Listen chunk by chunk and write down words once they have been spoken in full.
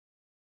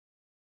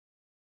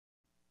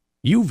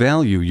You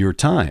value your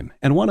time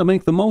and want to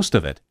make the most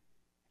of it.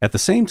 At the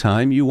same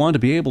time, you want to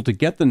be able to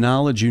get the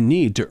knowledge you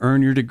need to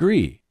earn your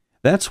degree.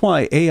 That's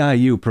why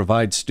AIU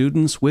provides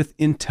students with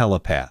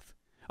Intellipath,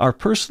 our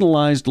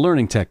personalized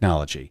learning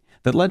technology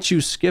that lets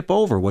you skip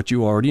over what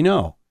you already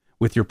know,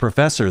 with your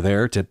professor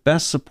there to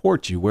best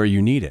support you where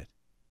you need it.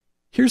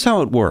 Here's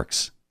how it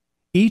works.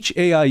 Each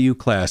AIU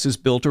class is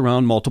built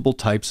around multiple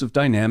types of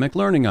dynamic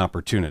learning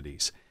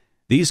opportunities.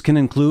 These can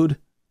include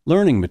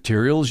learning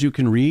materials you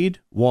can read,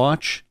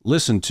 watch,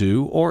 listen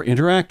to, or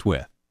interact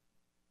with.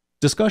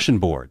 Discussion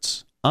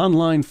boards,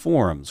 online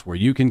forums where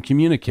you can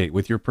communicate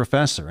with your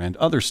professor and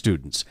other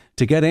students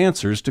to get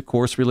answers to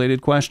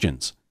course-related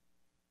questions.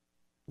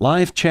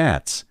 Live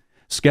chats,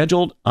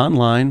 scheduled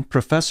online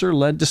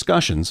professor-led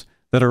discussions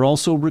that are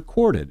also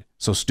recorded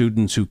so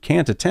students who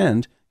can't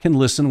attend can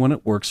listen when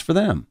it works for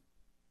them.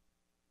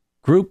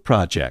 Group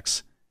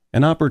projects,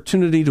 an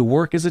opportunity to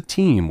work as a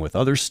team with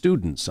other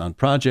students on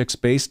projects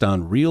based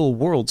on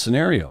real-world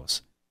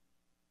scenarios.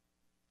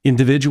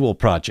 Individual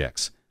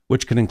projects,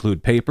 which can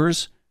include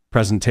papers,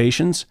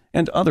 presentations,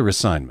 and other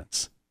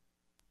assignments.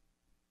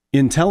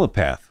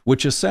 Intellipath,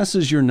 which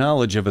assesses your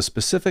knowledge of a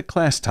specific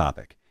class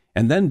topic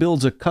and then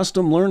builds a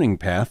custom learning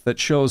path that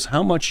shows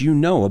how much you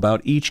know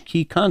about each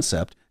key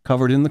concept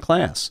covered in the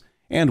class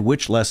and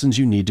which lessons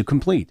you need to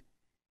complete.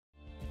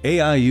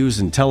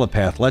 AIU's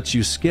Intellipath lets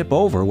you skip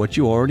over what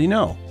you already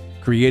know,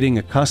 creating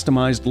a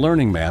customized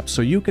learning map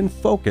so you can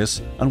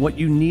focus on what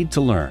you need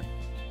to learn.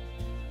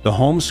 The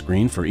home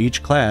screen for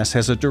each class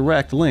has a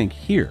direct link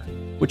here,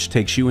 which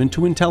takes you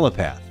into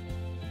Intellipath.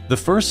 The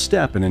first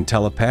step in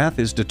Intellipath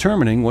is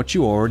determining what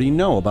you already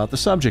know about the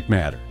subject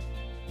matter.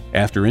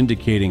 After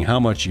indicating how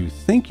much you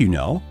think you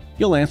know,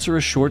 you'll answer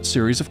a short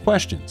series of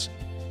questions.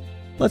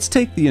 Let's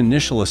take the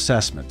initial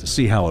assessment to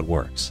see how it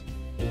works.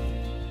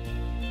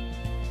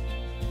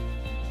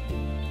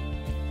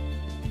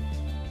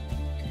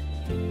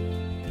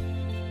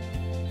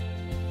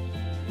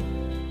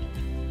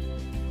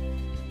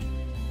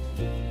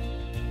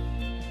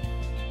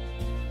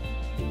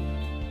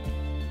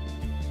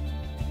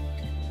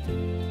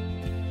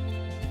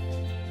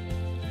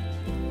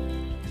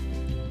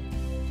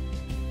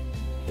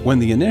 When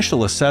the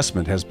initial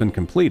assessment has been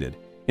completed,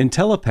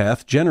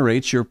 Intellipath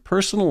generates your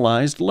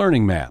personalized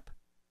learning map.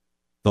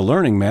 The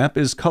learning map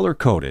is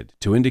color-coded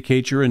to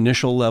indicate your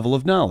initial level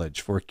of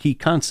knowledge for key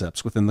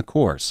concepts within the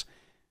course.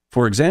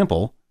 For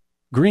example,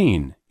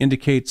 green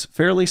indicates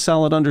fairly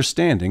solid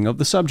understanding of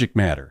the subject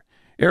matter,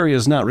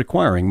 areas not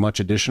requiring much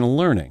additional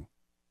learning.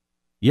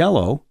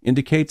 Yellow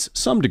indicates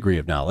some degree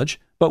of knowledge,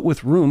 but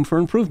with room for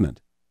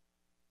improvement.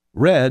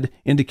 Red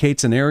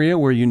indicates an area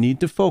where you need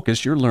to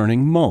focus your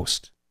learning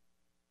most.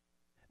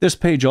 This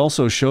page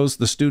also shows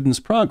the student's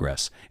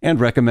progress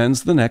and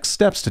recommends the next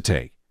steps to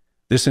take.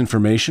 This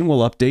information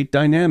will update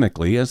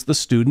dynamically as the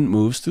student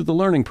moves through the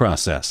learning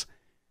process.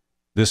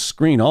 This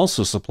screen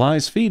also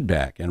supplies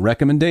feedback and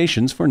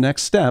recommendations for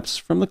next steps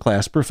from the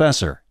class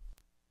professor.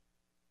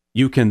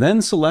 You can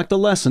then select a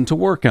lesson to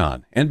work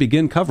on and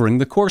begin covering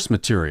the course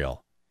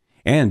material.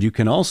 And you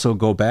can also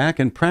go back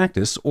and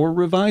practice or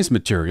revise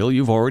material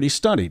you've already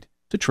studied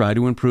to try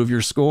to improve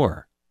your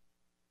score.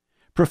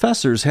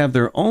 Professors have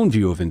their own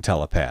view of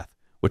Intellipath,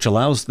 which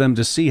allows them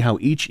to see how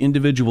each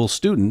individual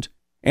student,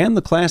 and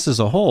the class as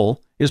a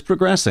whole, is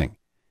progressing.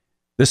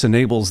 This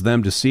enables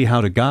them to see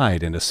how to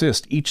guide and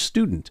assist each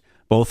student,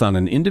 both on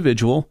an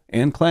individual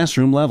and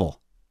classroom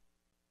level.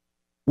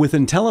 With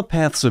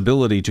Intellipath's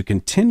ability to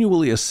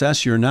continually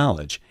assess your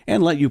knowledge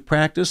and let you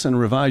practice and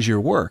revise your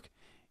work,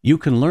 you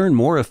can learn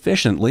more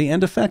efficiently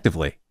and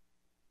effectively.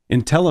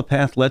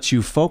 Intellipath lets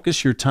you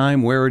focus your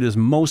time where it is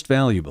most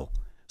valuable,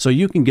 so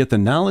you can get the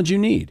knowledge you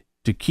need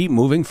to keep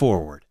moving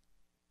forward.